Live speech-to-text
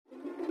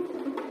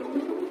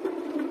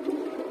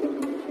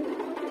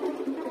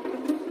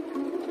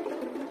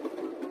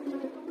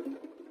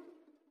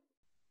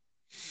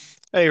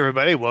Hey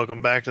everybody,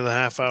 welcome back to the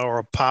half hour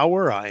of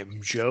power.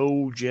 I'm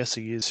Joe.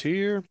 Jesse is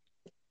here.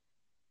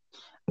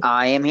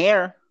 I am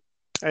here.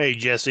 Hey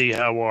Jesse,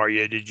 how are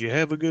you? Did you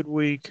have a good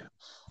week?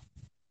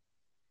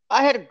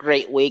 I had a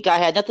great week. I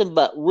had nothing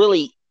but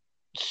really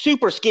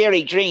super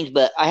scary dreams,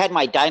 but I had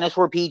my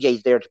dinosaur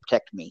PJs there to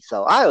protect me,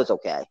 so I was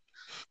okay.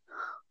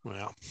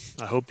 Well,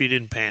 I hope you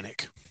didn't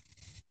panic.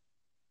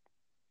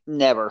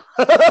 Never.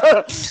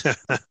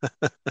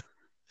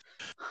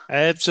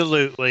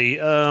 Absolutely.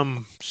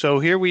 So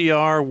here we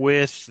are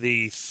with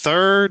the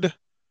third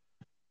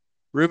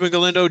Ruben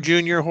Galindo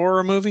Jr.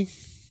 horror movie.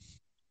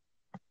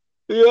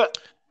 Yeah.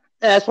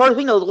 As far as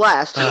we know, the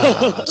last.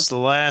 It's the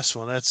last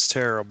one. That's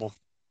terrible.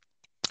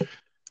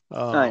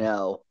 I Um,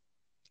 know.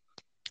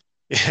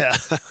 yeah.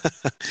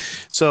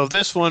 So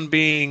this one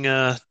being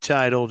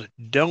titled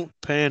 "Don't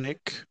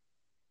Panic."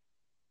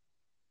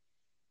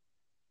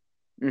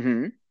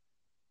 Hmm.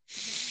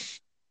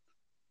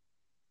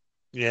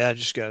 Yeah, I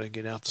just got to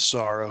get out the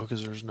sorrow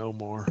because there's no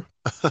more.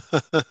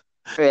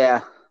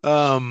 Yeah.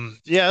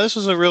 Yeah, this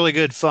was a really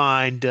good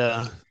find.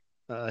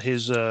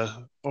 His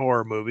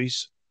horror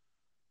movies.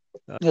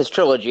 His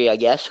trilogy, I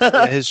guess.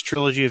 Yeah, his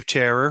trilogy of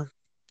terror,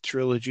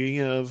 trilogy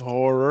of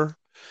horror.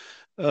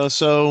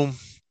 So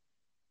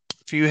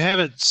if you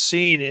haven't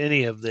seen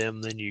any of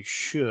them, then you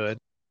should.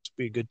 It's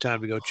be a good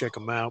time to go check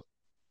them out.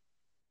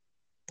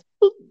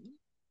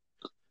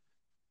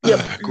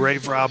 Yep.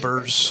 Grave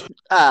Robbers,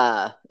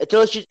 A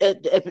trilogy,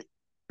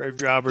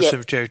 Grave Robbers, yep.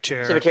 Cemetery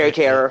Terror, Cemetery and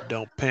Terror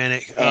Don't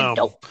Panic. and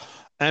Dope.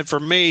 And for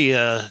me,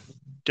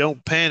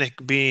 Don't Panic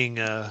being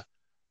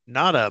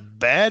not a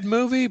bad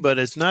movie, but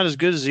it's not as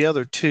good as the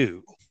other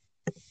two.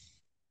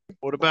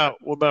 What about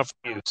for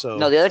you? No, So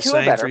the other the two are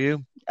same for better.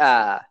 you?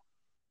 Uh,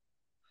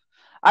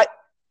 I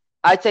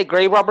I'd say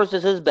Grave Robbers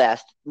is his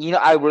best.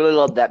 I really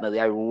loved that movie.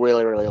 I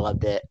really, really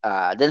loved it.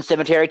 Then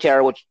Cemetery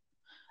Terror, which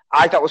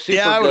I thought was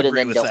Yeah, super I would good, and agree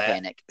then with Don't that.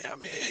 Panic. I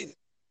mean,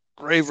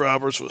 Grave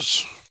Robbers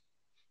was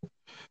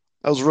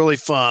that was really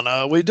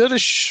fun. We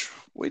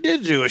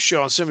did do a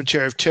show on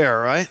Cemetery of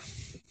Terror, right?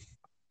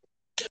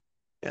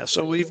 Yeah,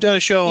 so we've done a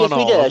show on Yes,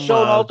 we all did of a them. show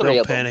on all three Don't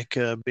of them.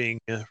 Panic being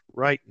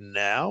right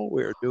now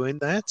we're doing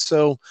that.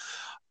 So,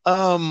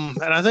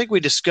 and I think we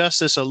discussed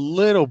this a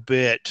little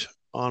bit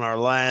on our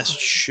last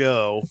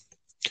show,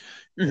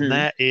 and Hmm.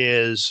 that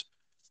is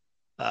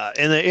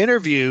in the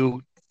interview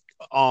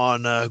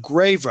on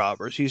Grave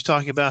Robbers. He's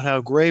talking about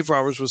how Grave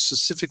Robbers was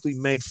specifically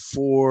made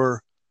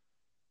for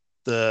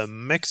the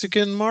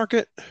Mexican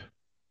market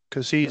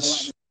because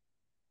he's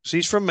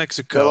from The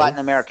Mexico, Latin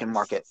American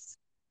market,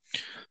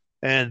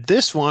 and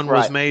this one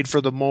was right? made for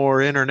the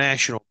more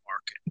international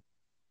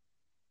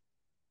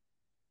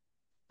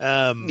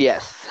market.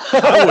 Yes.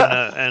 I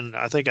wouldn't, and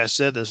I think I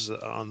said this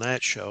on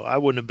that show. I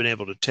wouldn't have been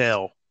able to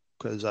tell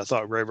because I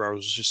thought Grave Robbers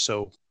was just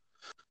so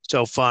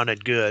fun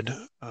and good.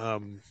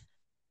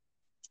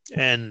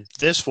 And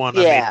this one, I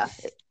mean, Yeah.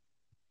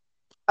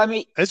 I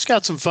mean, it's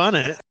got some fun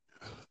in it.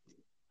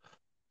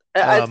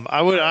 I,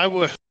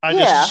 I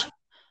yeah. just,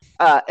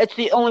 It's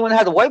the only one that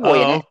has a white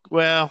boy in oh, it.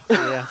 well,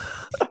 yeah,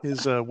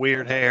 his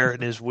weird hair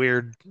and his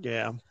weird,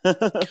 yeah.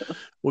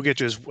 We'll get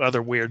to his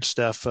other weird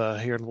stuff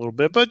here in a little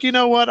bit. But you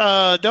know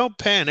what? Don't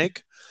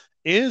Panic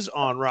is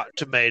on Rotten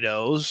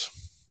Tomatoes.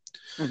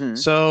 Hmm.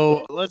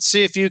 So let's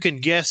see if you can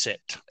guess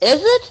it.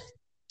 Is it?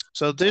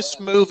 So this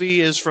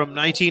movie is from Oh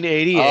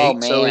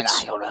 1988. So man,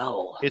 I don't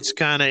know. it's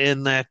kind of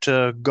in that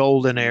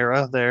golden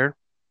era there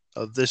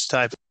of this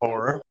type of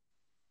horror.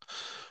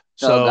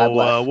 Oh, God So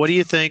bless. what do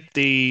you think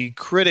the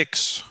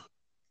critics'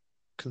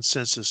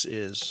 consensus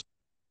is?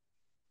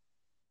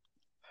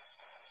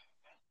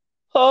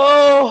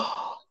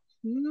 Oh,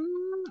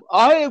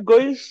 I am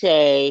going to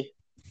say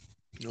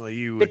Well,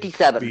 you would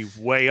 57. be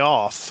way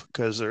off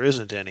because there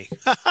isn't any.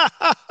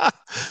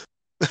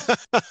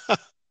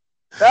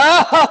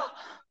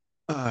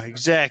 Ah,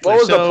 Exactly. what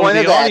was the So point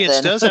the of that audience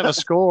then? does have a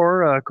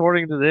score.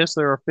 According to this,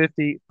 there are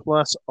 50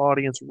 plus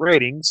audience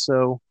ratings.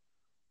 So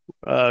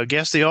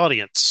guess the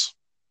audience.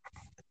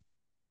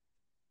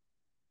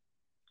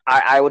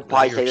 I would Now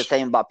probably you're say the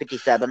same about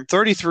 57,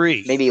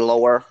 33. maybe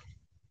lower.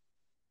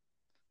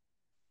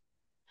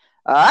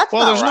 That's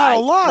Well, not there's not a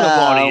right. lot of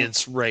No.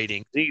 audience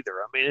ratings either.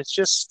 I mean, it's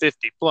just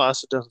 50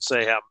 plus. It doesn't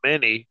say how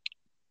many.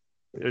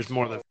 There's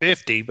more than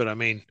 50, but I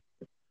mean,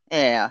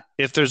 Yeah.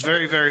 if there's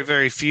very, very,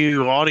 very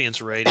few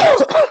audience ratings,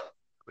 I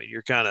mean,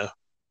 you're kind of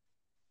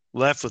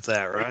left with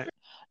that, right?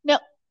 Now,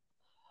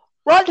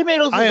 Rotten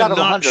Tomatoes I is out am of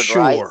not 100,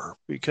 right? sure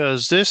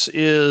because this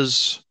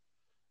is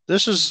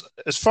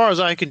as far as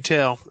I can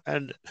tell,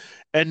 and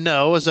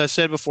no, as I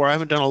said before, I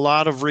haven't done a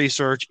lot of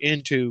research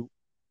into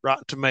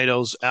Rotten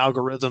Tomatoes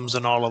algorithms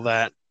and all of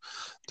that.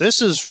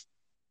 This is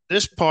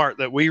this part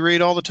that we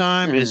read all the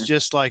time is Mm-hmm.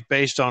 just like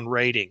based on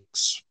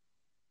ratings.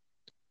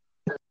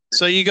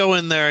 So you go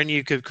in there and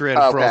you could create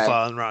a Okay.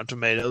 profile in Rotten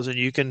Tomatoes and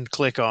you can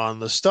click on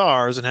the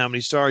stars and how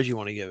many stars you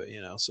want to give it.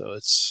 So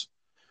it's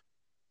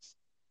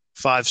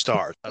 5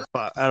 stars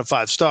out of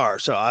 5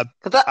 stars. So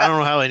Cause I don't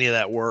know how any of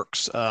that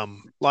works.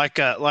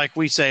 Like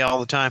we say all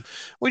the time,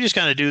 we just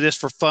kind of do this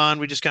for fun.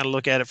 We just kind of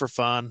look at it for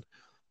fun.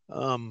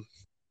 Um,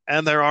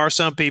 And there are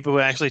some people who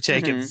actually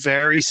take it Mm-hmm.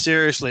 very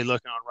seriously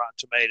looking on Rotten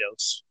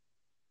Tomatoes.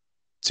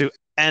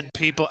 And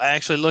people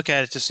actually look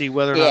at it to see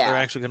whether or not they're Yeah.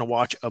 actually going to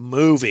watch a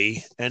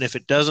movie. And if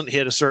it doesn't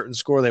hit a certain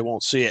score, they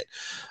won't see it.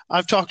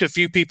 I've talked to a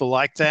few people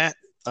like that.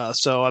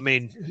 So, I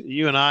mean,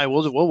 you and I,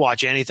 we'll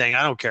watch anything.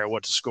 I don't care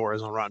what the score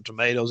is on Rotten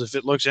Tomatoes. If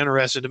it looks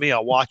interesting to me,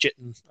 I'll watch it.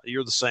 And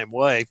you're the same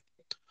way.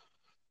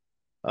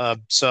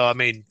 So, I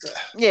mean,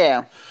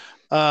 Yeah.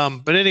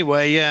 but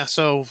anyway, yeah.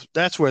 So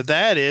that's where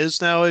that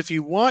is. Now, if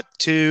you want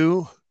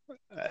to,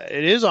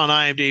 it is on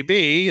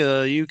IMDb.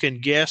 You can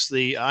guess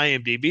the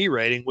IMDb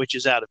rating, which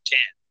is out of 10.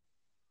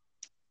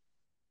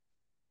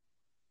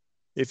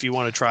 If you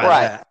want to try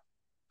Right. that,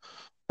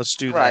 let's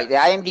do Right. that. The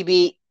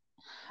IMDb,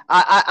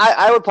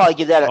 I would probably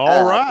give that All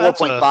a right,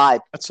 4.5.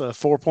 that's a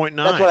 4.9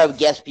 That's what I would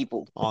guess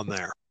people. on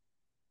there.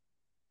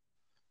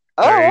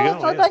 Oh, There you well, go.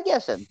 that's not Yeah. bad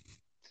guessing.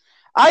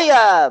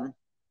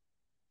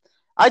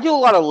 I do a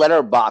lot of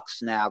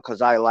letterbox now because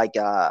I like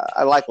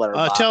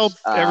letterbox. Tell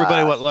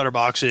everybody what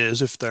Letterbox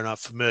is if they're not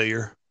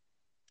familiar,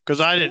 because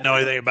I didn't know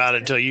anything about it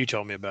until you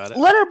told me about it.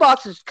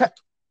 Letterbox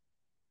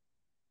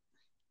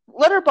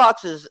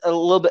is a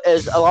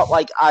lot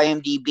like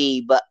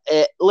IMDb, but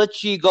it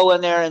lets you go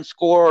in there and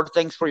score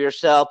things for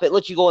yourself. It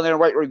lets you go in there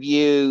and write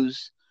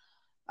reviews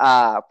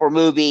for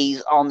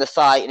movies on the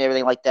site and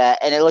everything like that,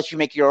 and it lets you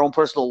make your own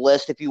personal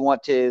list if you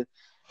want to.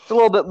 It's a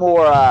little bit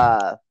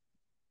more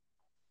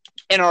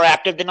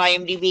interactive than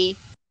IMDb.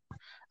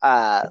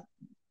 But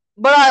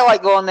I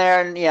like going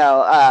there, and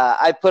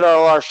I put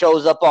all our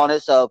shows up on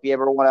it. So if you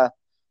ever want to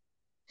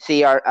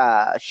see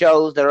our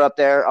shows, they're up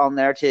there on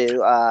there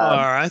too. All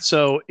right.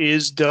 So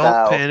is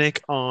Don't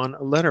Panic on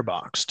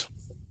Letterboxd?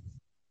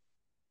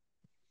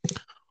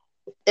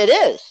 It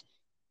is.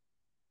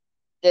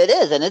 It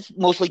is, and it's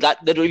mostly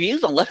got good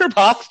reviews on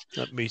Letterboxd.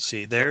 Let me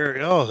see. There.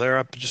 Oh, there.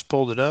 I just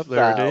pulled it up.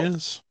 There it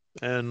is.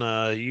 And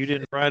you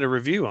didn't write a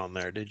review on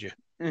there, did you?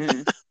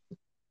 Mm-hmm.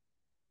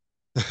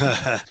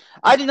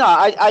 I did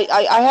not.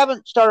 I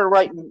haven't started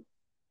writing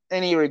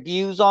any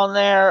reviews on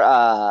there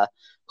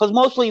because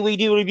mostly we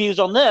do reviews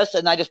on this,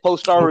 and I just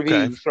post our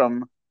reviews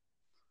from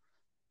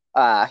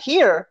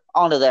here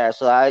onto there.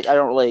 So I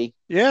don't really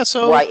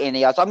write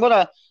any else. I'm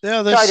gonna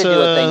try to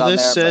do a thing on there.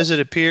 This says it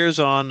appears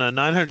on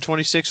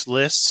 926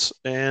 lists,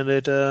 and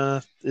it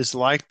is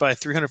liked by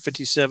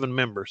 357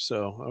 members.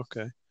 So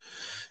okay,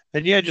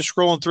 and yeah, just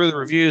scrolling through the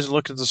reviews and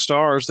looking at the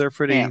stars, they're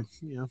pretty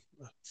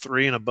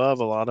 3 and above,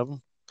 a lot of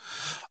them.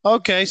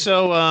 Okay,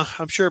 so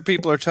I'm sure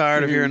people are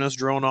tired of hearing us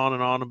drone on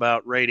and on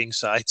about rating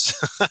sites.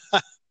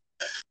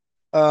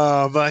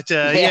 But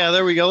yeah,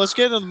 there we go. Let's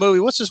get into the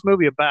movie. What's this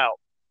movie about?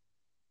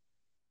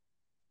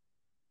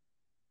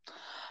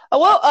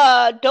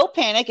 Well, Don't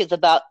Panic is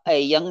about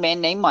a young man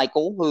named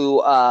Michael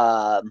who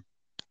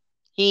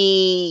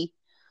he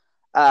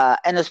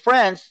and his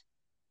friends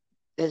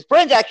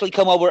actually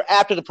come over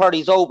after the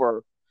party's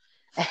over,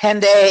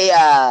 and they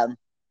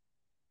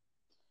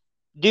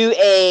do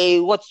a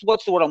what's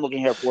the word I'm looking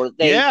here for?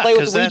 They play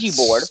with the Ouija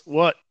board.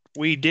 What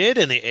we did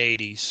in the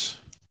 80s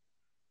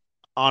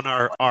on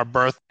our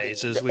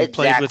birthdays is we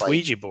played with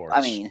Ouija boards.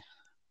 I mean,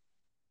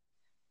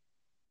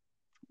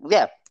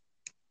 yeah,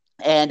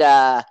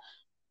 and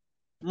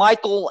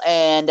Michael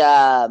and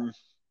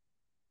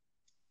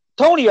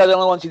Tony are the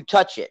only ones who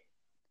touch it.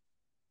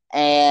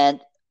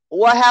 And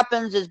what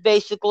happens is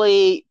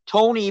basically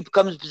Tony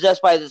becomes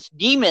possessed by this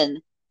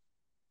demon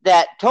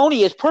that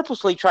Tony is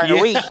purposely trying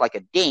to reach like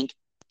a dink.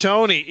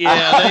 Tony,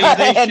 yeah,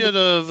 they should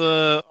have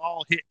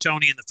all hit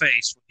Tony in the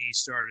face when he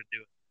started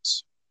doing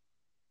this.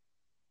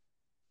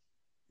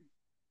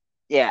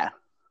 Yeah.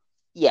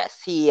 Yes,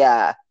 he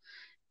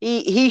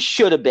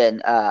should have been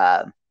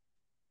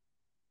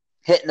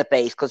hit in the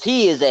face because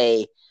he is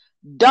a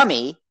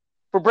dummy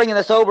for bringing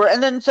us over,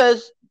 and then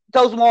tells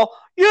them all,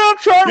 "Yeah, I'm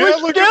trying to reach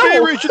the devil." Yeah, look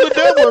at me reaching the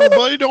devil,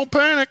 everybody! Don't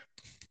panic.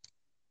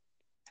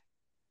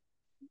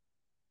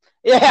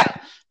 Yeah,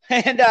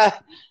 and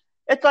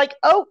it's like,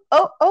 oh,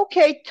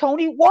 okay,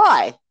 Tony,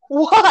 why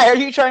are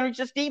you trying to reach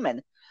this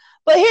demon?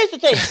 But here's the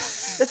thing.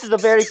 This is a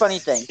very funny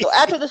thing. So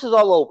after this is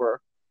all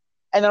over,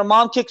 and their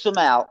mom kicks him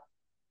out,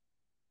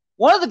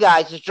 one of the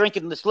guys is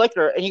drinking this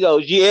liquor, and he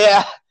goes,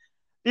 "Yeah,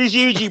 these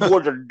Ouija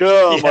boards are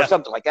dumb," or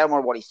something like that. I don't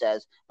remember what he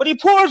says. But he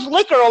pours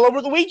liquor all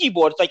over the Ouija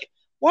board. It's like,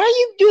 why are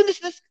you doing this?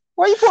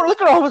 Why are you pouring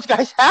liquor all over this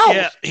guy's house?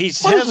 Yeah, he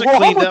hasn't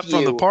cleaned up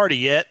from the party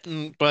yet.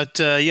 But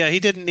yeah, he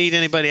didn't need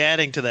anybody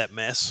adding to that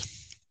mess.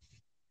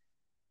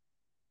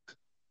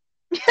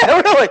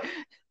 Yeah, really.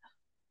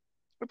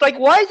 It's like,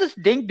 why is this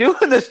dink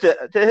doing this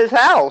to his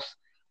house?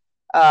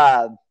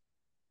 I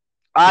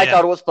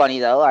thought it was funny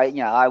though.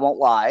 I won't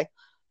lie.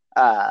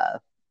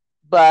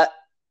 But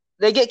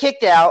they get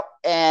kicked out,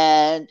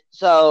 and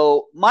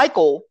so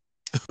Michael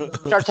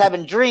starts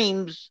having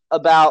dreams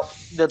about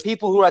the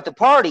people who are at the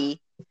party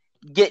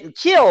getting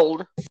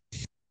killed.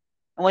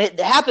 And when it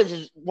happens,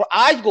 his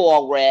eyes go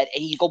all red,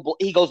 and he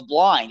goes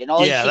blind. And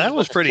all that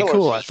was pretty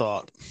cool.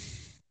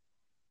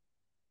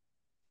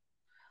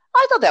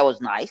 I thought that was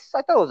nice.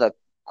 I thought it was a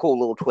cool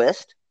little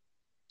twist.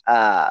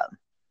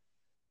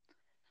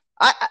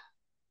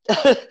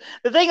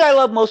 The thing I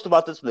love most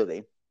about this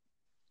movie,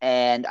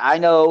 and I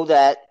know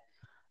that,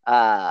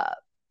 uh,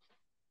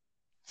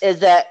 is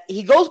that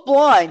he goes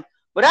blind.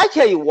 But I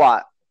tell you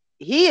what,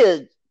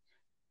 he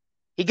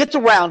gets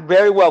around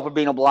very well for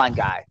being a blind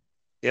guy.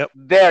 Yep.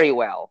 Very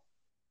well.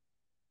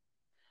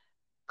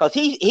 Because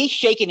he's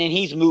shaking and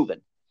he's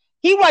moving.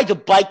 He rides a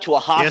bike to a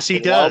hospital. Yes, he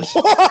does.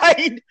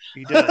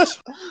 He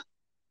does.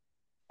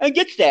 And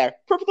gets there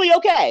perfectly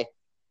okay.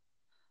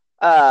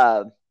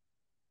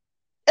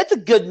 It's a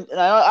good.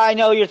 I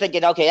know you're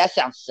thinking, okay, that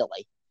sounds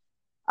silly.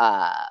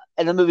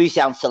 And the movie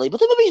sounds silly, but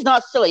the movie's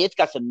not silly. It's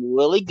got some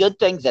really good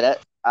things in it.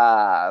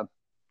 Yeah,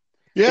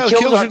 the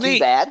kills aren't too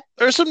bad.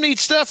 There's some neat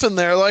stuff in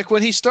there, like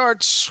when he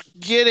starts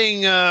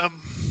getting, I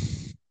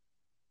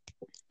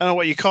don't know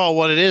what you call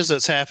what it is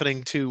that's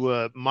happening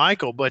to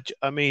Michael, but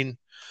I mean,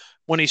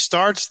 when he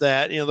starts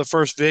that, the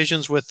first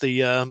visions with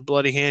the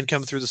bloody hand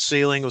coming through the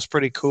ceiling was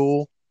pretty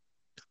cool.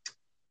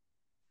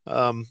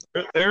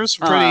 There's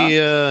some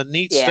pretty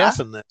neat stuff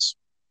in this.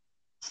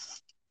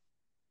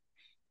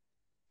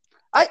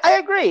 I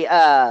agree.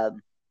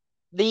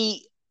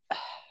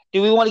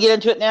 Do we want to get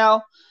into it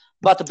now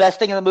about the best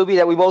thing in the movie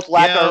that we both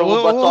laughed our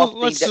little butts off?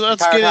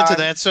 Let's get into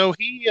that. So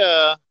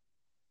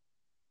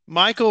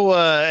Michael,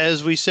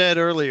 as we said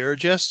earlier,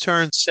 just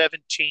turned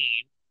 17.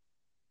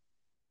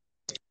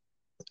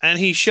 And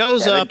he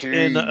shows 17. Up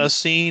in a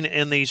scene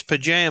in these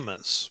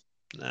pajamas.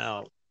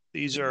 Now,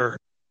 these are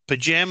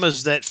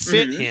pajamas that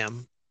fit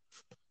him.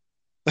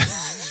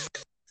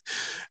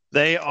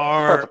 They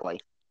are perfectly.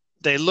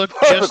 They look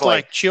just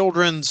like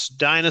children's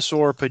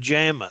dinosaur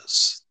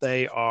pajamas.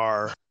 They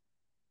are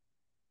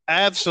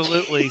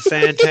absolutely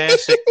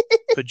fantastic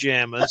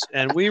pajamas.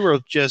 And we were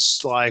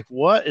just like,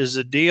 what is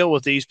the deal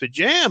with these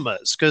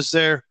pajamas? Because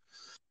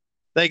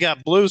they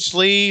got blue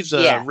sleeves,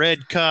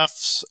 red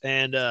cuffs,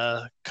 and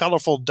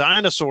colorful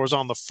dinosaurs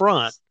on the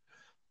front.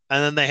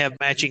 And then they have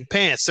matching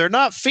pants. They're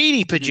not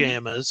feety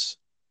pajamas.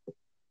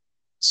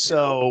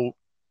 So,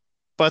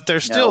 but they're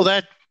still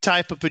that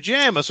type of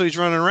pajama. So he's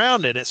running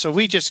around in it. So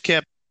we just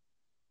kept,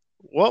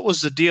 what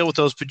was the deal with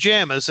those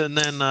pajamas? And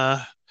then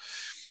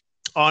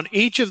on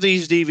each of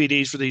these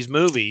DVDs for these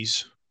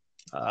movies,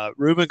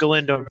 Ruben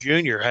Galindo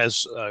Jr.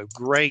 has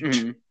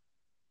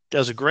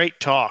does a great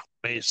talk.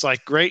 It's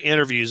like great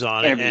interviews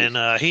on it.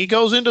 And he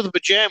goes into the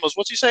pajamas.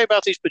 What's he say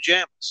about these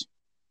pajamas?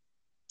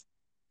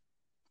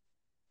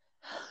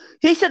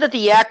 He said that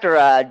the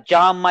actor,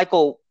 John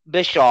Michael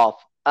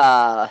Bischoff,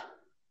 brought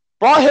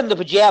him the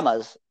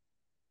pajamas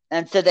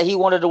and said that he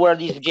wanted to wear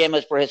these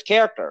pajamas for his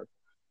character.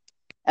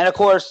 And, of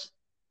course,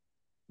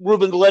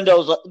 Ruben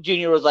Galindo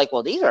Jr. was like,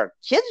 well, these are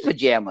kids'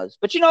 pajamas.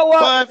 But you know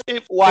what?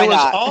 Why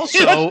not?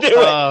 Also,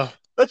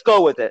 let's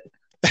go with it.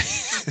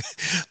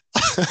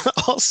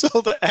 Also,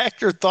 the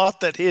actor thought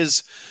that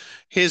his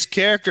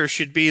character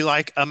should be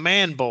like a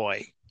man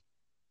boy.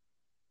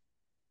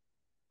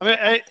 I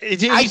mean,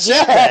 he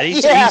said that.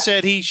 He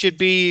said he should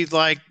be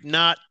like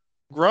not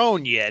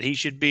grown yet. He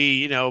should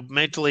be,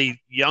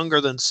 mentally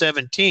younger than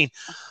 17.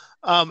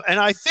 And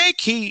I think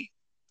he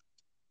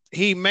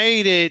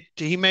made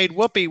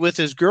Whoopi with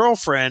his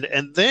girlfriend,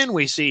 and then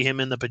we see him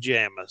in the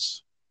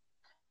pajamas.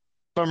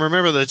 If I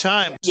remember the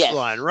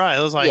timeline right,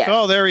 I was like,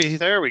 oh, there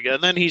we go.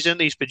 And then he's in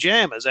these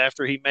pajamas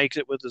after he makes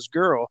it with his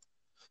girl.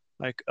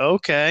 Like,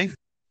 okay.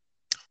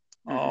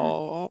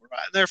 All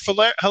right. They're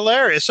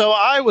hilarious. So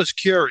I was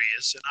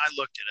curious, and I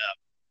looked it up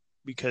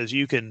because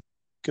you can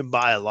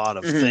buy a lot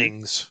of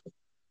things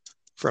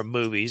from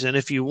movies. And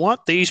if you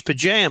want these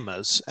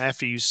pajamas,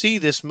 after you see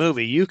this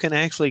movie, you can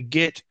actually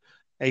get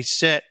a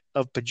set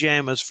of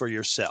pajamas for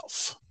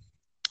yourself.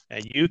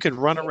 And you can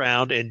run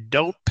around and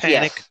Don't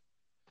Panic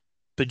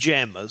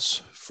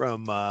pajamas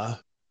from the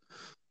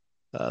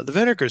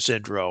Vinegar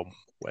Syndrome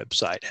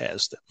website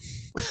has them.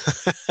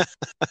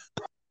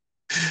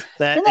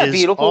 That is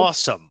beautiful?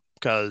 Awesome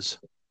because,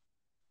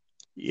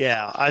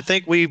 I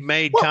think we've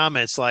made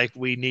comments like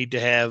we need to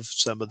have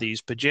some of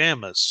these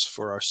pajamas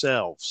for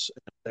ourselves.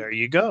 There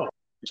you go.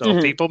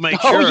 So people make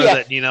sure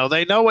that,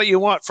 they know what you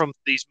want from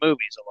these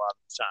movies a lot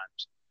of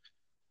times.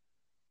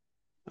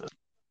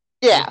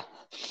 Yeah.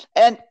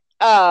 And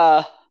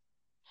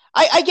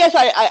I guess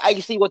I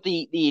see what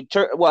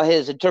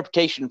his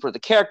interpretation for the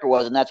character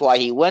was, and that's why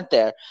he went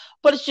there.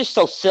 But it's just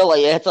so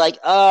silly. It's like,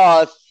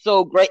 oh, it's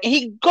so great. And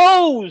he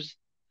goes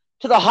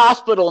to the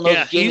hospital in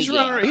those jammy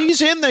jams.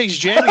 He's in these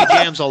jammy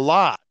jams a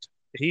lot.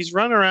 He's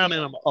running around in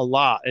them a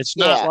lot. It's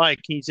not like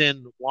he's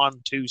in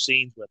 1-2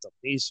 scenes with them.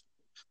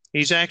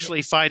 He's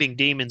actually fighting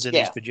demons in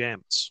these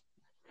pajamas.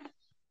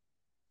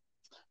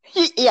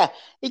 He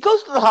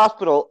goes to the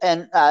hospital,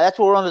 and that's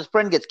where one of his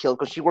friends gets killed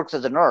because she works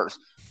as a nurse.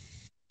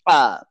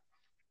 At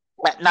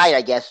night,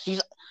 I guess.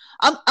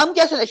 I'm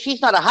guessing that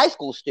she's not a high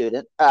school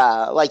student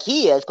like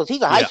he is, because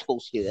he's a high school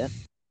student.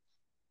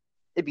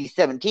 It'd be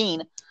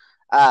 17.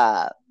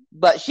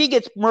 But she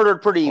gets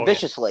murdered pretty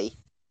viciously.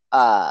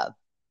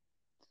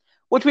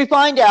 Which we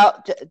find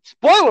out,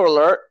 spoiler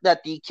alert,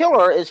 that the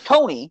killer is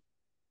Tony,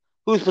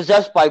 who's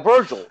possessed by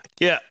Virgil.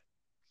 Yeah.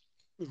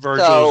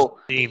 Virgil's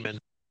demon.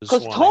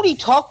 Because Tony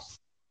talks...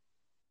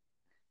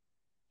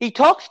 he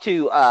talks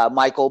to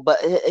Michael, but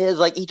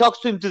he talks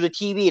to him through the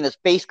TV, and his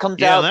face comes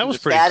Yeah, out. that through was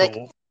the pretty static,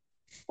 cool.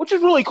 which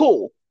is really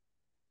cool.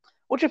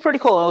 Which is pretty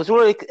cool. And it was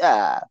really.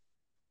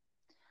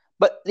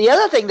 But the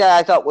other thing that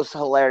I thought was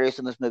hilarious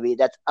in this movie,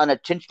 that's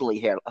unintentionally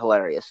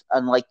hilarious,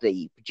 unlike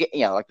the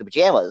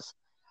pajamas,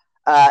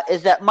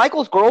 is that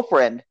Michael's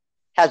girlfriend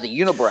has a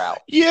unibrow.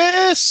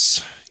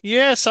 Yes,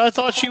 I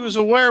thought she was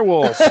a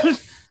werewolf.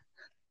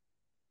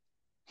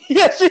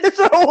 Yes, she's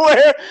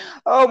aware.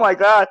 Oh my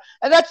god!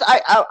 And that's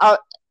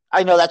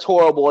I know that's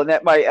horrible, and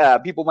that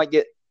might people might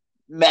get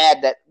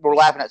mad that we're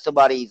laughing at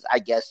somebody's, I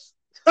guess,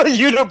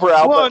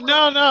 unibrow. Well, But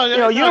no.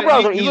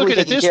 unibrows are You easily look at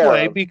it taken this care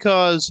way of.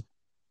 because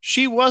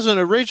she wasn't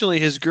originally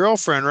his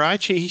girlfriend,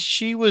 right?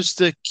 She was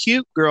the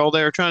cute girl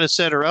they were trying to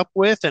set her up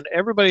with, and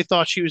everybody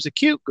thought she was a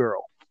cute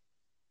girl.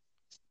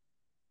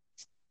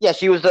 Yeah,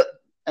 she was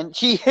and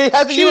she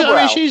has a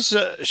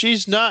unibrow.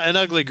 She's not an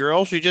ugly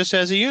girl. She just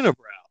has a unibrow.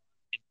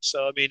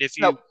 So, I mean,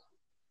 No,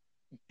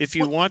 if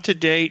you want to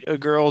date a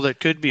girl that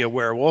could be a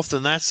werewolf,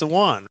 then that's the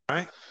one,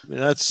 right? I mean,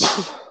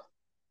 that's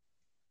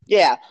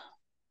yeah.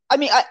 I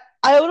mean,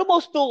 I would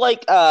almost feel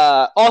like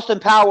Austin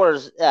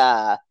Powers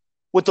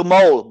with the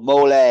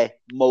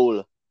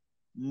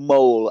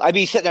mole. I'd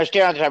be sitting there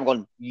staring at the time,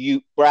 going,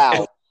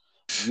 unibrow,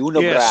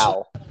 yes.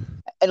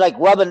 and like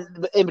rubbing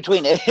in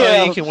between it.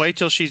 You can wait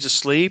till she's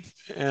asleep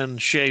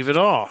and shave it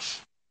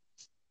off.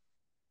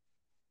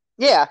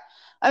 Yeah.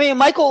 I mean,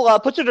 Michael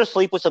puts her to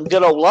sleep with some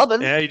good old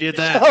loving. Yeah, he did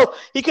that. So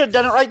he could have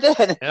done it right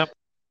then. Yep.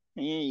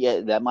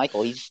 Yeah, that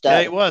Michael, he's a stud.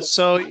 Yeah, he was.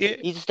 So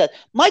he's a stud.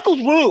 Michael's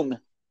room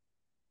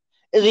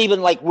is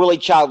even like really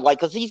childlike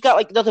because he's got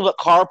like nothing but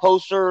car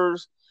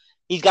posters.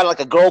 He's got like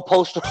a girl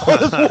poster on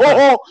his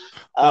wall.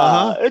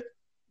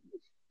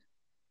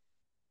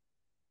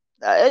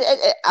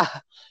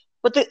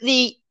 But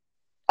the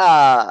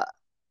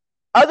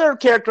other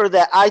character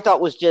that I thought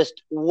was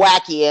just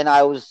wacky, and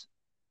I was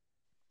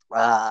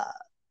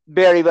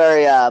very,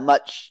 very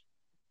much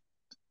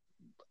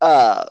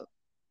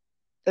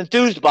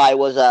enthused by,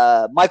 was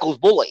Michael's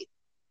bully,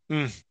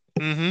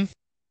 mm-hmm.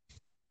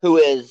 who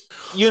is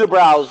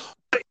Unibrow's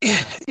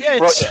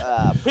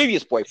yeah,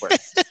 previous boyfriend.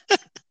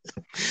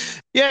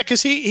 Yeah,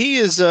 because he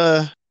is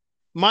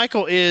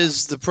Michael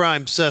is the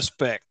prime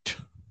suspect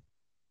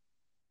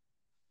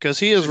because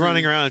he is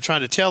running around and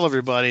trying to tell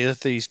everybody that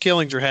these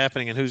killings are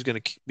happening and who's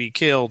going to be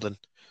killed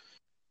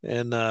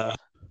and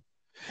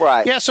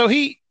right. Yeah, so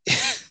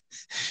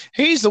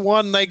he's the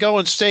one they go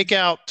and stake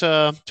out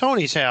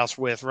Tony's house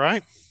with,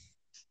 right?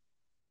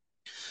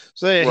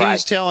 So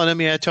he's telling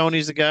him, yeah,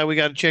 Tony's the guy. We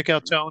got to check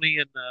out Tony,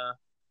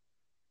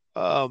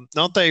 and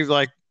don't they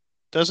like?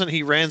 Doesn't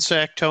he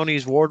ransack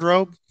Tony's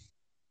wardrobe?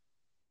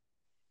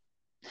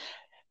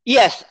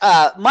 Yes,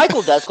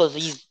 Michael does because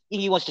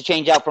he wants to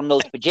change out from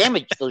those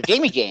Jamie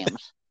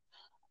Jams.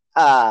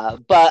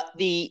 But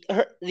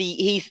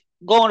he's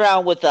going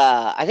around with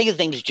I think his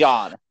name's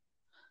John,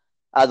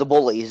 the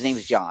bully. His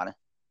name's John,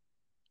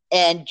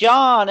 and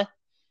John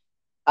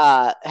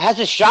has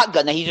a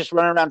shotgun that he's just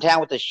running around town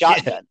with a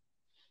shotgun. Yeah.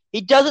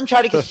 He doesn't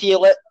try to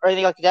conceal it or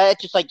anything like that.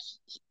 It's just like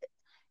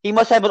he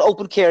must have an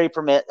open carry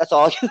permit. That's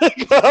all.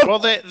 Well,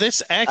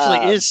 this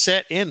actually is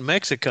set in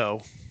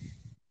Mexico.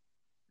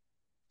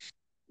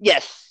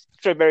 Yes,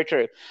 true, very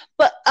true.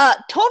 But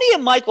Tony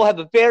and Michael have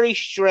a very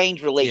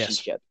strange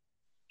relationship.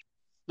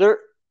 Yes.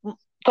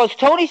 Because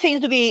Tony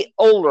seems to be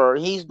older.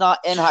 He's not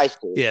in high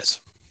school.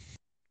 Yes.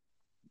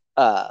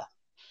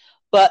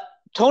 But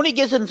Tony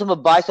gives him some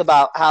advice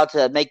about how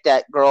to make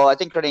that girl, I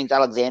think her name's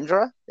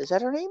Alexandra. Is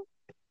that her name?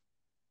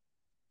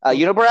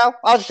 Unibrow?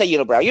 I'll just say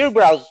Unibrow.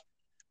 Unibrow's,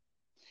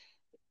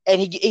 and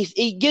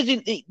he gives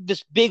him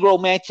this big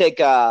romantic,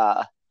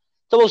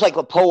 it's almost like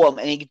a poem,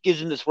 and he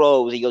gives him this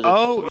rose. He goes,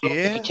 "Oh, yeah.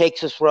 If he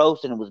takes this rose,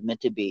 then it was meant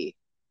to be.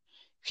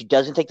 If she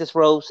doesn't take this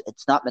rose,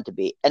 it's not meant to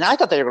be." And I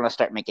thought they were going to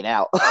start making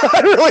out.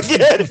 I really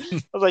did.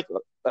 I was like,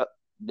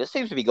 this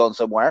seems to be going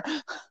somewhere.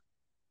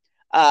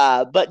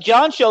 But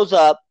John shows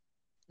up.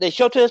 They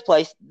show to his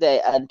place.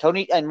 And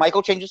Tony and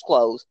Michael changes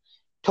clothes.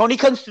 Tony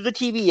comes to the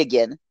TV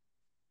again.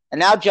 And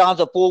now John's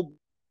a fool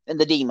in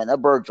the demon, a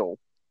Virgil.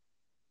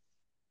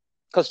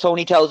 Because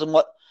Tony tells him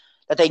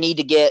that they need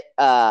to get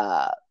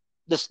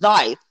this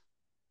knife,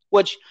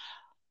 which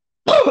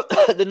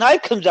the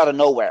knife comes out of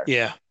nowhere.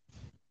 Yeah.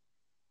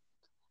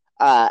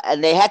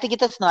 And they have to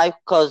get this knife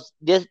because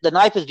the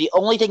knife is the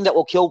only thing that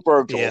will kill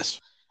Virgil. Yes.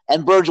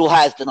 And Virgil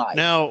has the knife.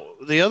 Now,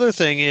 the other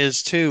thing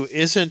is, too,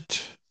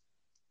 isn't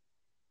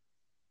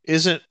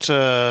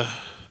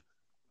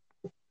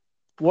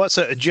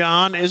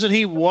John, isn't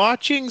he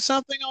watching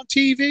something on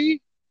TV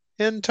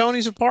in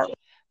Tony's apartment?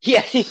 Yeah,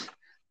 he's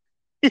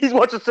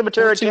watching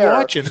Cemetery of Terror.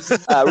 Watching?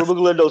 Ruben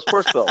Galindo's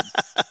first film.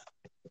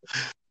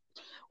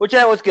 Which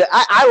that was good.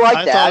 I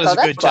like that. I thought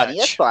that's funny.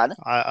 That's fun.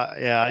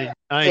 I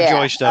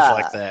enjoy stuff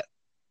like that.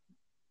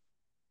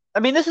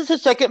 I mean, this is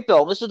his second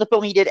film. This is the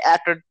film he did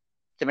after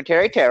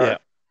Cemetery of Terror.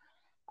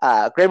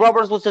 Yeah. Grave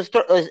Robbers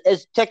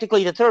is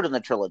technically the third in the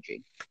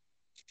trilogy.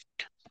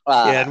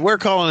 And we're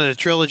calling it a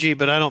trilogy,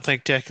 but I don't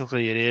think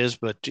technically it is.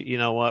 But you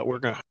know what?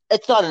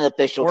 It's not an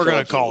official. We're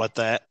going to call it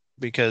that.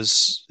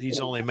 because he's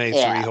only made 3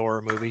 Yeah.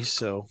 horror movies.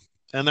 So,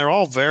 and they're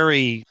all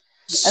very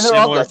And they're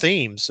all similar good.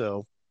 themes.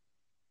 So,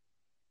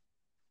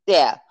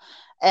 Yeah.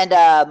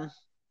 And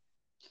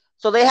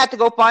so they have to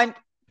go find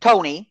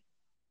Tony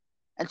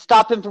and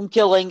stop him from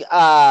killing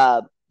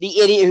the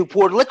idiot who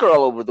poured liquor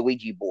all over the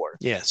Ouija board.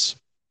 yes.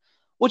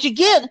 Which,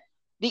 again,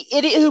 the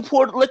idiot who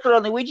poured liquor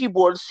on the Ouija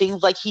board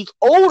seems like he's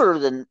older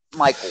than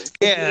Michael.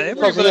 Yeah,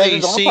 because he has everybody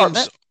his own seems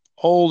apartment.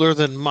 older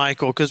than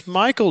Michael because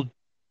Michael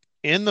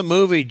in the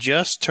movie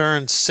just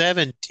turned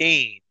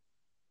 17.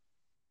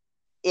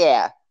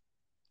 Yeah.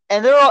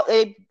 And they're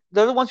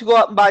the ones who go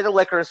out and buy the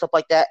liquor and stuff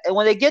like that. And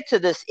when they get to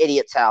this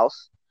idiot's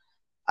house,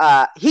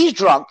 he's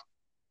drunk,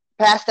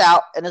 passed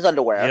out in his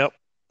underwear.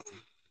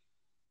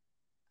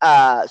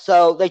 Yep.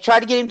 So they try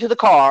to get him to the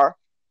car.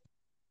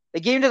 They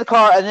get him to the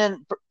car, and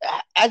then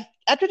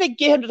after they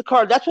get him to the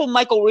car, that's when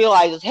Michael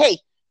realizes, hey,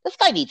 this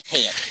guy needs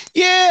pants.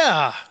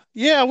 Yeah.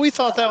 Yeah, we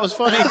thought that was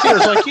funny too.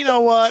 It's like, you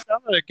know what? I'm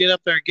going to get up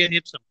there and get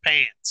him some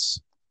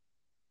pants.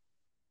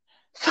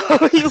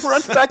 So he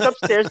runs back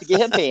upstairs to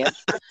get him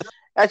pants.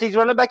 As he's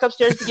running back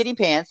upstairs to get him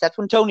pants, that's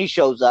when Tony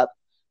shows up,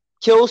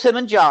 kills him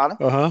and John.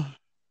 Uh-huh.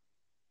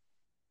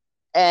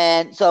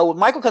 And so when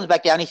Michael comes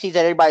back down, he sees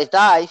that everybody's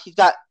died. He's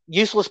got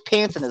useless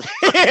pants in his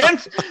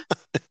hands.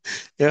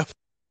 Yeah.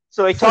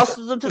 So he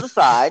tosses them to the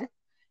side.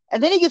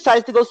 And then he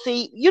decides to go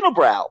see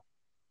Unibrow.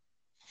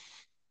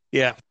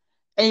 Yeah.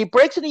 And he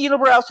breaks into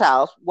Unibrow's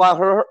house while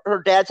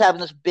her dad's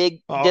having this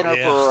big dinner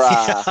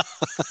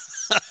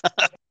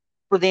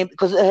for them,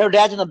 because her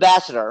dad's an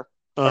ambassador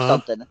or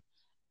something.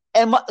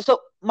 And so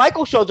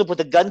Michael shows up with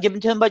a gun given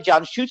to him by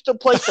John, shoots the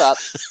place up,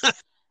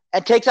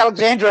 and takes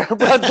Alexandra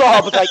and runs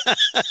off. It's like,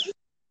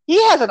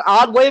 he has an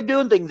odd way of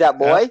doing things, that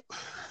boy. Yep.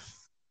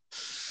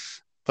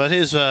 But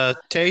his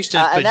taste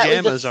in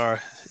pajamas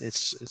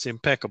it's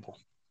impeccable.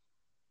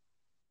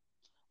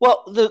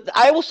 Well,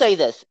 I will say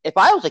this. If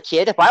I was 10,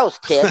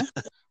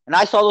 and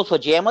I saw those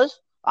pajamas,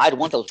 I'd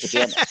want those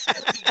pajamas.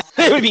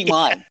 They would be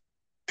mine.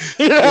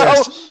 You know?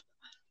 Yes.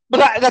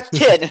 But that's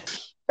 10.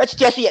 That's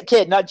Jesse at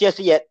 10, not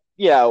Jesse at,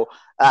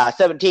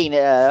 17.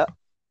 But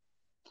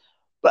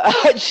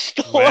I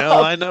just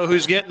well, I know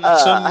who's getting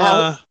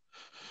some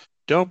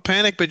Don't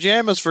Panic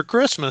pajamas for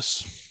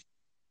Christmas.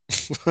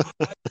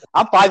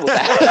 I'm fine with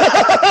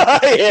that.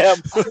 I am.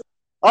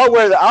 I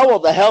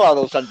want the hell out of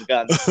those sons of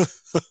guns.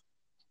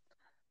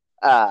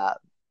 So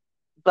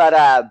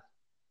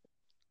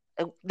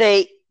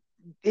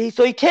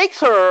he takes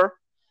her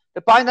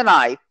to find the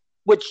knife,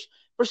 which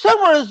for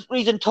some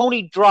reason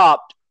Tony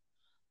dropped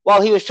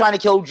while he was trying to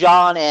kill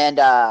John and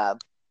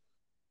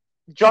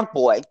Drunk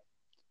Boy.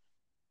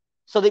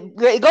 So they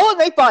go and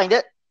they find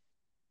it,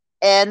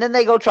 and then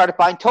they go try to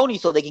find Tony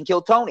so they can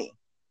kill Tony.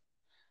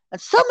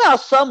 And somehow,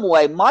 some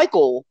way,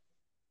 Michael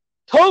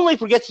totally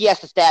forgets he has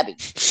to stab him.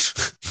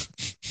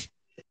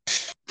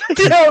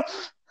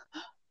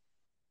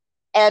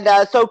 And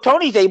so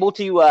Tony's able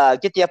to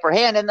get the upper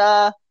hand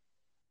and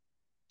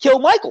kill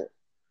Michael.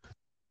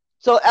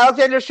 So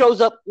Alexander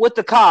shows up with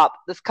the cop,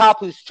 this cop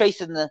who's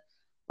chasing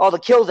all the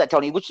kills at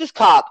Tony, which this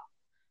cop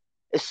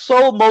is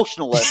so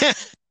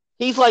emotionless.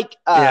 He's like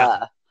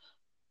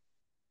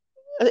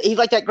he's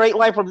like that great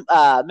line from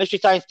Mystery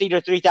Science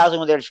Theater 3000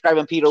 when they're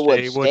describing Peter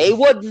Wood. Stay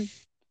wooden.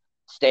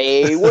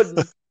 Stay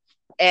wooden.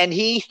 And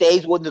he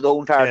stays wooden the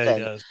whole entire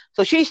thing.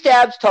 So she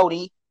stabs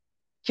Tony,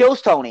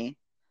 kills Tony,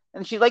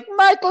 and she's like,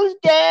 Michael's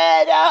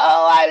dead.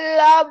 Oh, I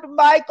loved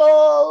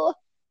Michael.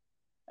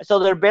 So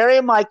they're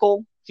burying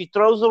Michael. She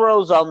throws the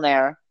rose on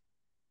there,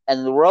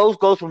 and the rose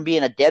goes from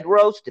being a dead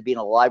rose to being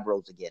a live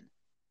rose again.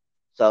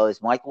 So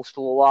is Michael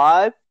still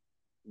alive?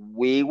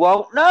 We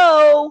won't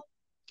know.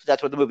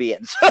 That's where the movie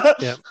ends.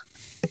 Yep.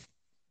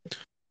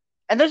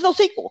 And there's no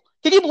sequel.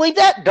 Can you believe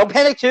that? Don't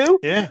Panic 2?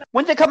 Yeah.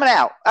 When's it coming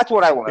out? That's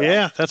what I want to know.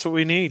 Yeah, that's what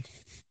we need.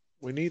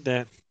 We need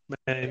that.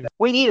 And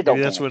we need a Don't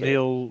Panic. That's when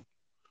he'll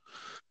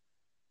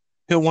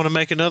want to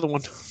make another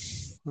one.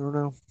 I don't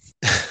know.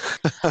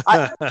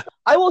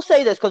 I will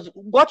say this, because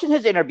watching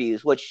his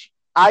interviews, which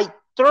I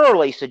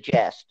thoroughly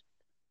suggest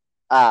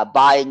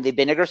buying the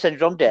Vinegar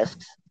Syndrome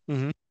discs.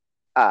 Mm-hmm.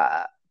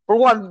 For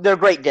one, they're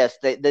great discs.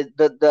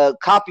 The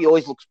copy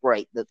always looks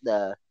great.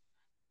 They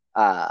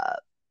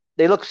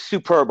look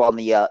superb on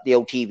the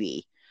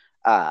OTV.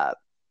 But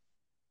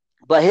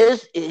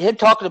him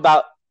talking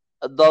about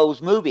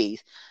those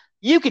movies,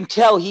 you can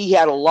tell he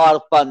had a lot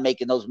of fun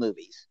making those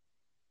movies.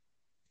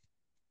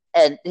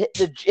 And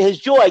his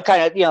joy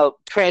kind of,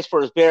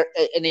 transfers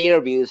in the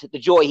interviews, the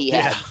joy he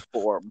had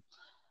for him.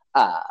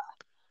 Now,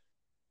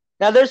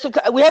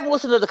 we haven't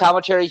listened to the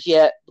commentaries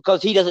yet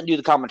because he doesn't do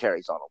the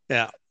commentaries on them.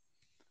 Yeah.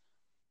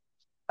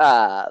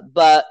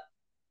 But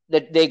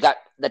they got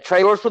the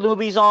trailers for the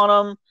movies on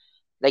them.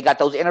 They got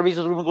those interviews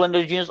with Ruben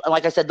Galindo Jr. And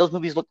like I said, those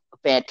movies look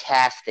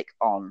fantastic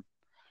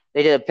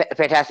they did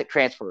fantastic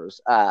transfers.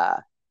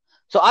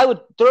 So I would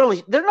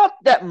they're not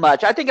that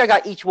much. I think I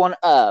got each one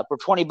for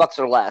 $20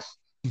 or less,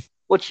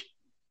 which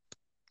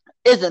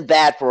isn't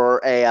bad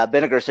for a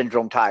Vinegar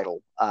Syndrome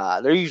title.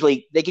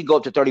 They can go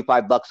up to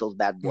 $35, those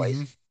bad boys.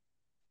 Mm-hmm.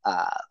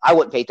 I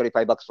wouldn't pay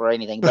 $35 for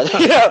anything, but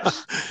you know,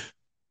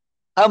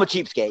 I'm a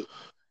cheapskate.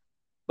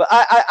 But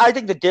I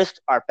think the discs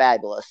are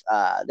fabulous.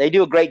 They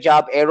do a great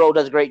job. Arrow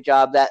does a great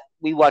job. That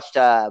we watched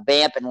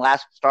Vamp and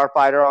Last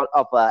Starfighter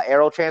of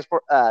Arrow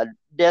transport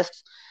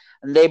discs,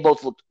 and they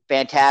both look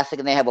fantastic,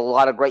 and they have a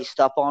lot of great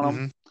stuff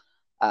on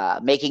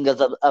them, making of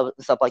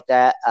stuff like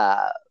that.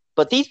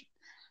 But these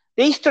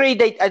three,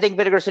 I think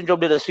Vinegar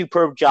Syndrome did a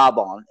superb job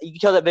on. You can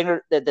tell that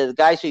the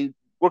guys who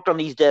worked on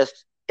these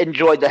discs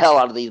enjoyed the hell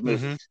out of these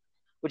movies,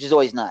 which is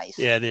always nice.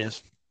 Yeah, it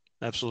is.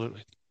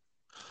 Absolutely.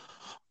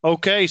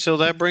 Okay, so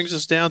that brings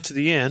us down to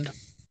the end.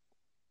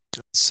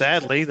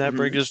 Sadly, that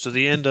brings us to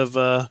the end of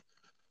the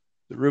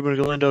Ruben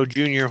Galindo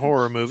Jr.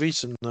 horror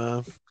movies, and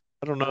I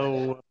don't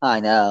know. I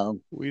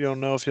know. We don't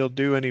know if he'll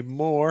do any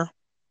more.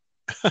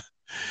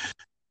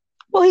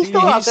 Well, he's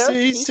still out there.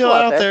 He's still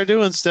out there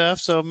doing stuff,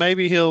 so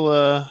maybe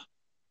he'll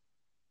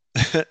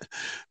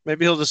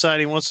maybe he'll decide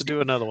he wants to do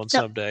another one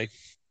someday.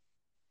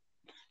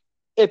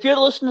 If you're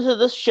listening to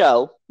this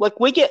show, like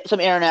we get some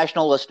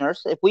international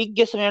listeners, if we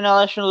get some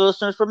international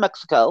listeners from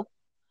Mexico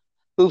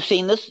who've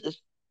seen this,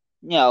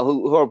 you know,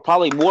 who are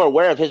probably more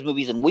aware of his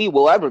movies than we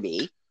will ever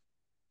be.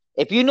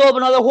 If you know of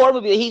another horror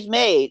movie that he's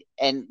made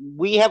and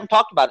we haven't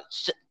talked about it,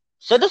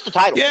 send us the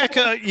title. Yeah,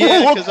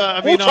 because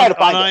I mean, on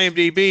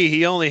IMDb,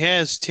 he only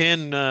has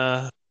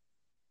 10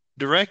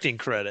 directing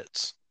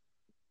credits.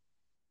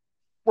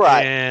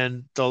 Right.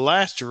 And the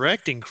last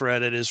directing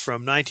credit is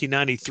from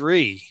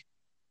 1993.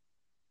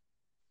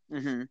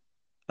 And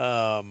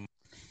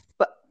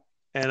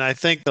I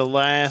think the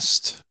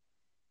last,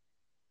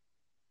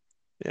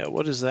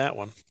 what is that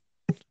one?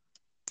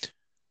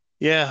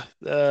 Yeah,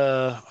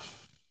 the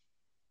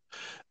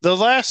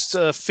last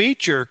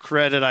feature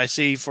credit I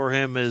see for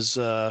him is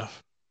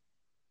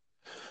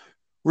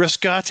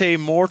Rescate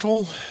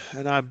Mortal,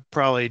 and I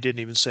probably didn't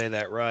even say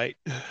that right.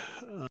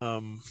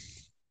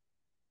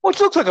 Which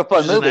looks like a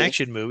fun movie. It's an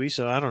action movie,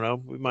 so I don't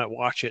know. We might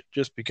watch it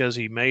just because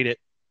he made it.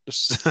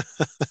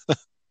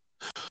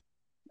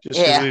 Just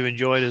because we've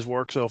enjoyed his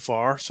work so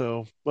far.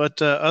 So,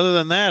 but other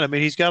than that, I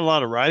mean, he's got a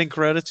lot of writing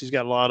credits. He's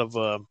got a lot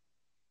of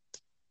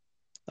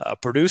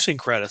producing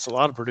credits. A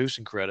lot of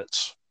producing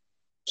credits.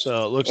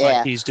 So it looks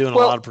like he's doing a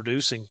lot of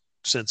producing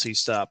since he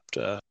stopped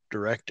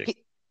directing.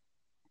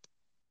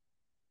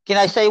 Can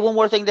I say one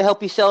more thing to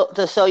help you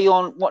sell you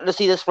on wanting to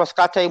see this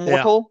Rescate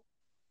Mortal?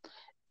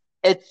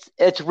 Yeah.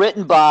 It's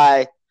written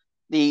by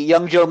the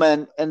young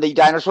gentleman in the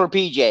dinosaur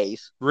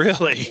PJs.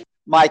 Really?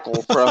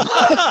 Michael from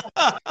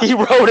he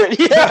wrote it.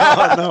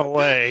 Yeah. No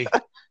way.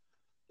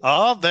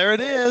 Oh, there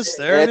it is.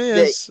 There it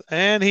is.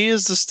 And he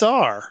is the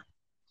star.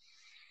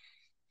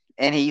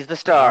 And he's the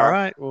star. All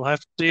right. We'll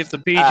have to see if the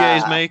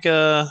PJs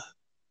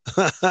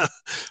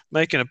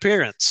make an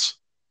appearance.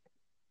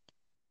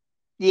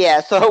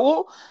 Yeah,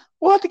 so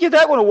we'll have to give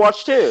that one a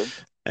watch too.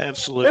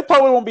 Absolutely. It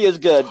probably won't be as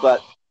good,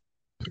 but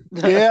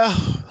yeah.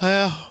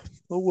 Oh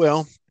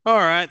well. All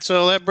right,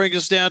 so that brings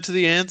us down to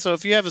the end. So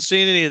if you haven't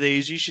seen any of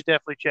these, you should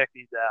definitely check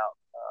these out.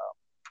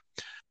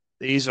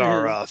 These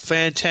are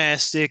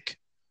fantastic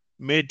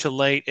mid to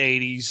late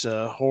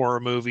 80s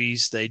horror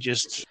movies. They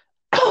just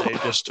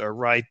are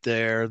right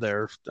there.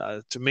 They're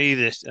to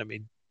me,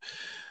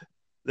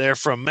 they're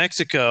from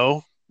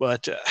Mexico,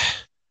 but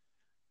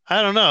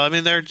I don't know. I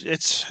mean,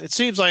 it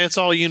seems like it's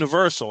all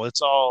universal. It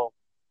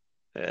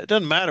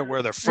doesn't matter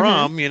where they're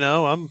from. You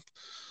know, I'm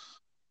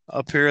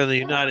up here in the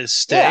United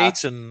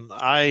States, and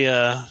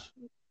I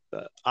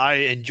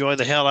enjoy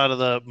the hell out of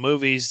the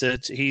movies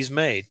that he's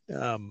made.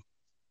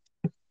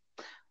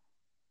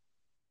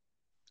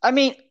 I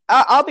mean,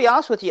 I'll be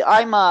honest with you.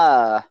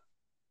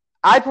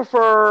 I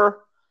prefer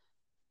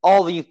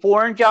all the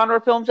foreign genre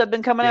films that have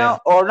been coming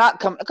out, or not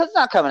because it's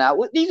not coming out.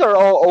 These are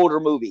all older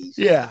movies.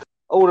 Yeah.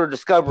 Older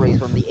discoveries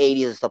from the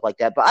 80s and stuff like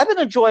that. But I've been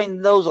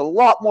enjoying those a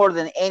lot more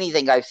than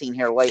anything I've seen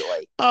here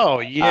lately. Oh,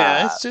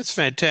 yeah. It's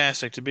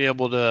fantastic to be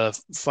able to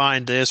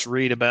find this,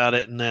 read about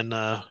it, and then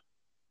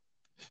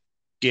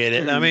get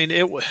it. I mean,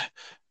 it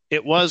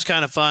was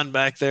kind of fun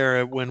back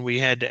there when we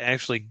had to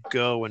actually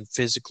go and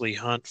physically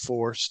hunt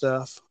for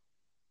stuff.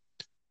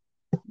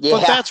 Yeah.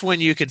 But that's when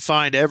you could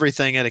find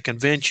everything at a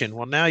convention.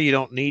 Well, now you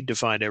don't need to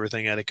find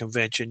everything at a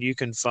convention. You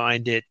can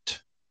find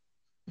it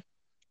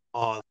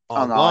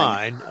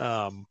online.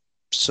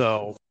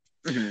 So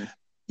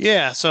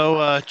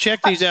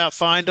check these out,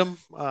 find them.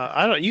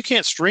 You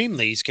can't stream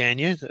these, can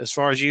you, as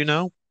far as you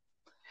know?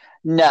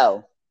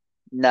 No,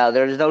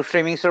 there's no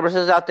streaming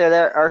services out there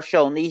that are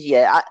showing these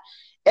yet.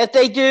 If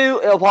they do,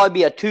 it'll probably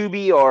be a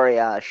Tubi or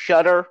a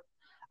Shudder.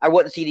 I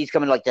wouldn't see these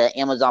coming like to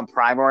Amazon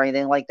Prime or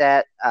anything like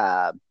that.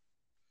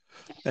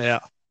 Yeah,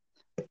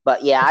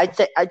 but yeah,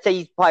 I'd say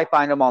you probably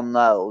find them on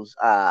those.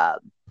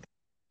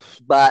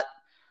 But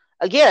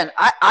again,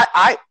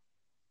 I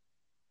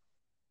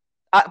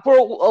for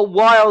a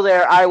while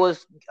there, I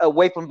was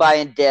away from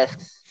buying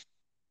discs,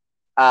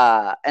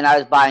 and I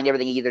was buying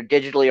everything either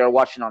digitally or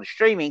watching on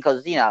streaming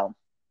because, you know,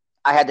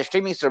 I had the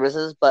streaming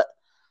services. But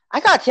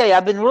I gotta tell you,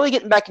 I've been really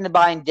getting back into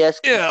buying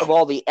discs of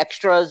all the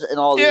extras and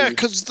all. Yeah,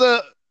 because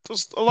the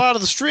a lot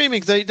of the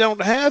streaming, they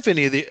don't have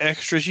any of the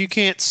extras. You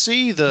can't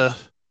see the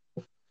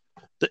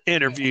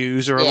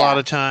interviews, or a lot Yeah.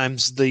 of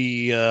times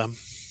the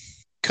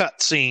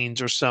cut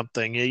scenes or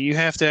something. You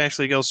have to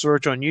actually go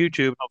search on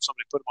YouTube and hope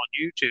somebody put them on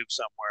YouTube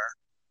somewhere.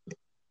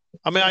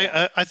 I mean,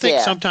 I think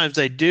Yeah. sometimes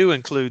they do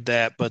include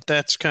that, but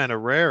that's kind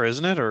of rare,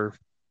 isn't it? Or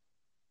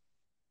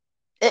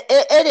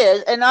It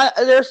is, and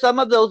there's some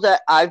of those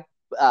that I've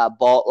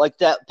bought, like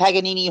that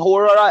Paganini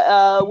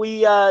horror.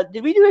 We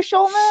did we do a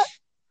show on that?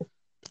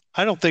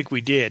 I don't think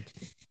we did.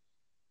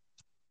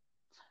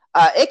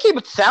 It came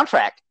with the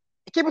soundtrack.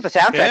 It came with the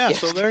soundtrack. Yeah, yes.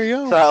 so there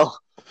you go.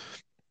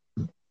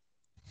 So,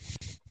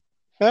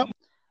 yep.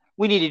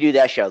 We need to do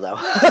that show though.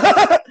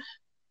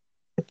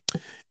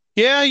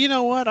 Yeah, you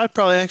know what? I'd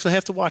probably actually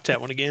have to watch that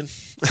one again.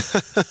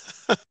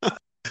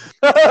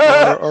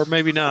 or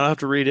maybe not. I'll have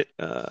to read it.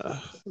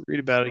 Read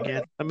about it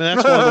again. I mean,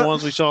 that's one of the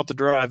ones we saw at the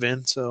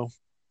drive-in. So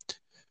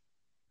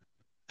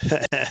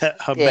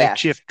a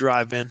makeshift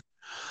drive-in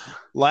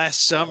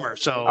last summer.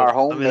 So our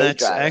homemade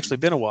that's drive-in. actually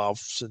been a while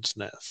since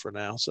for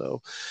now.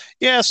 So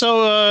yeah.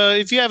 So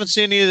if you haven't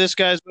seen any of this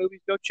guy's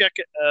movies, go check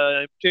it.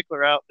 In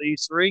particular, out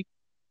these three.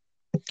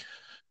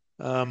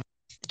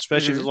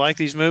 Especially if you like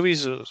these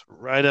movies,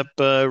 right up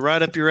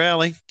your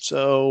alley.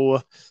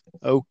 So,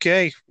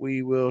 okay,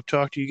 we will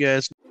talk to you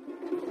guys